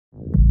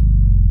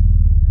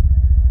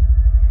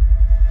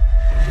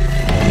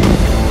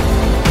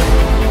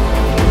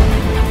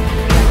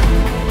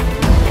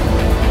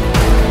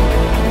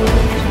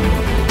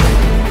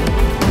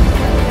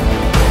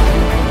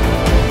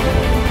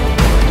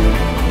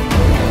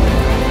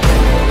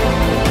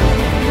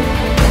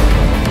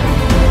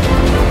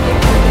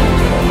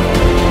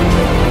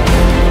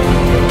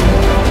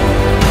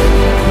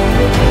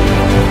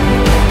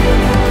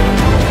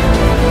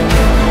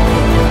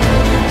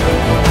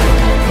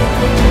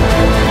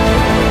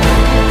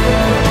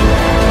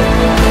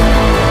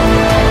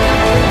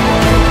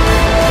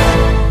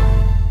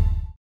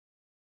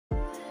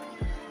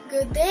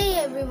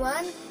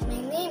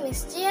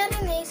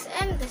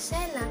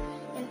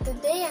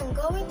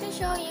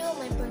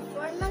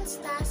performance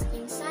task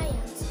in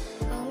science.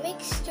 How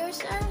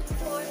mixtures are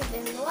formed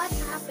and what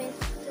happens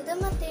to the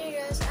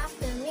materials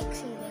after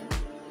mixing them.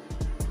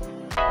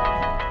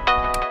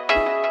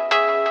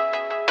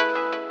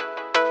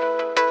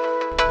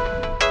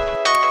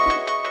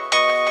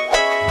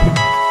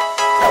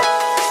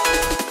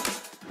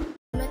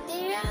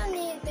 Material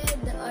needed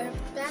are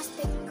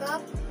plastic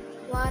cup,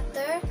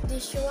 water,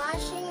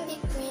 dishwashing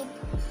liquid,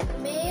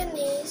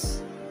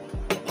 mayonnaise,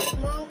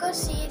 mango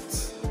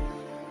seeds,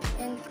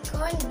 and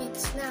corn beet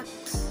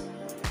snacks.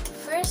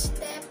 First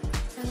step,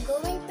 I'm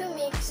going to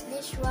mix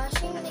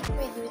dishwashing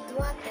liquid with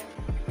water.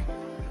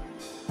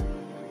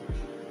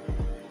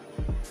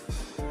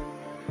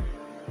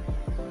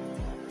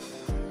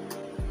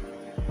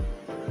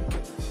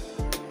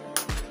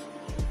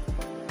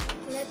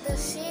 Let us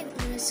see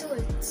the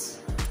results.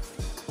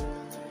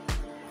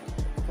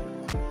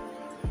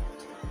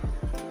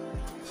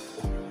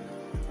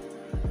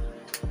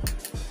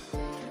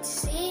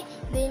 See,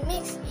 they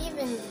mix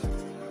evenly.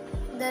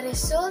 The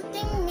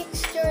resulting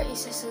mixture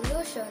is a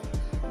solution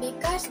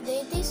because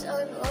they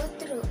dissolve all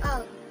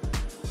throughout.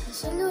 A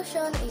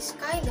solution is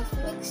kind of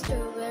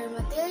mixture where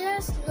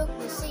materials look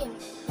the same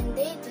and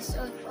they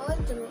dissolve all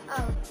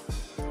throughout.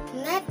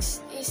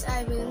 Next is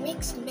I will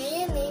mix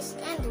mayonnaise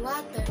and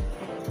water.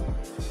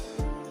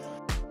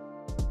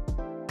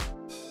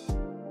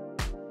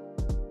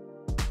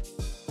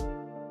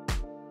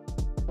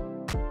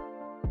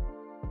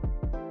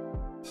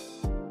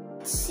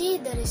 See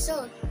the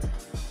result.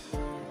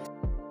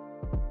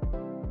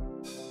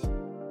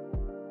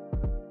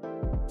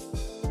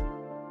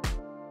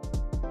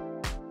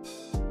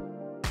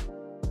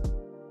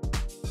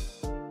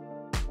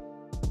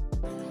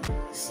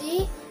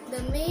 See,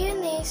 the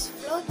mayonnaise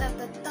float at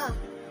the top.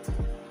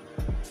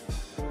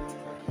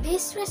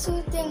 This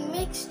resulting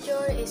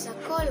mixture is a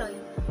colloid.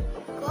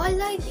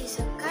 Colloid is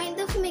a kind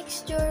of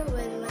mixture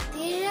when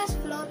materials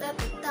float at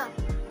the top.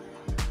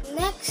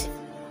 Next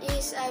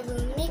is I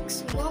will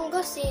mix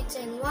mango seeds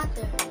and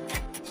water.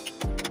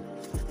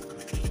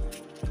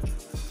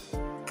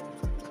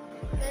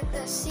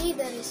 Let us see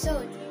the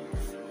result.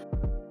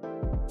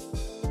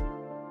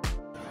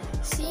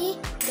 See,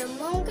 the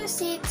mango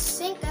seeds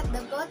sink at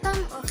the bottom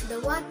of the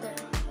water.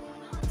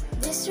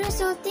 This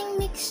resulting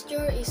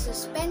mixture is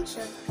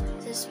suspension.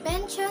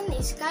 Suspension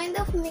is kind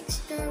of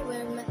mixture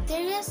where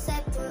materials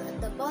settle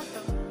at the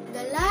bottom.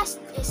 The last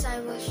is I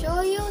will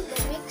show you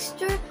the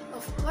mixture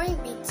of corn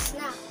beet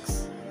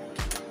snacks.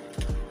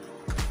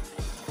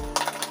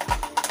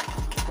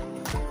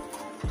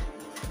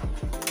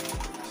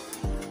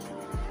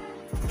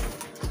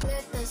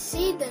 Let us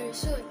see the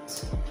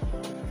results.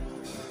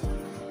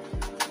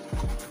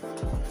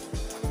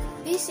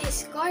 This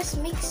is coarse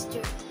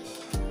mixture.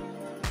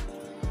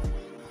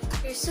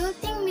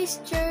 Resulting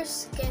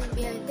mixtures can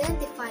be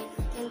identified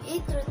and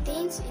it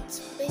retains its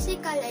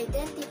physical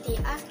identity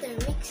after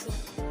mixing.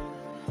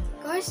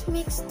 Coarse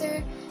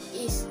mixture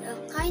is a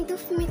kind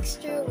of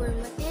mixture where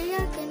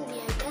material can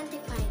be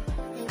identified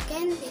and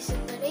can be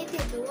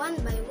separated one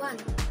by one.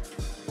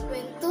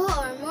 When two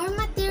or more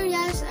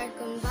materials are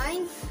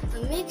combined, a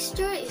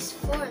mixture is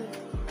formed.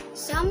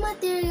 Some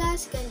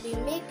materials can be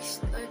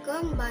mixed or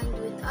combined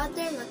with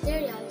other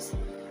materials.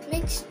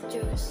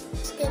 Mixtures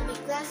can be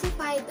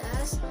classified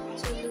as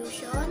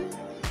solution,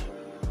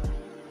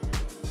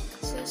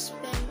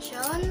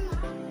 suspension,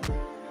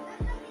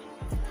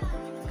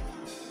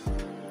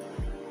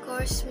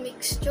 coarse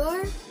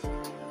mixture,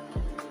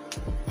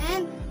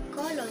 and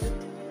colloid,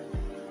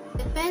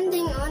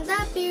 depending on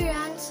the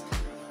appearance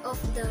of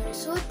the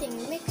resulting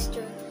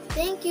mixture.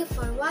 Thank you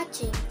for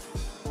watching.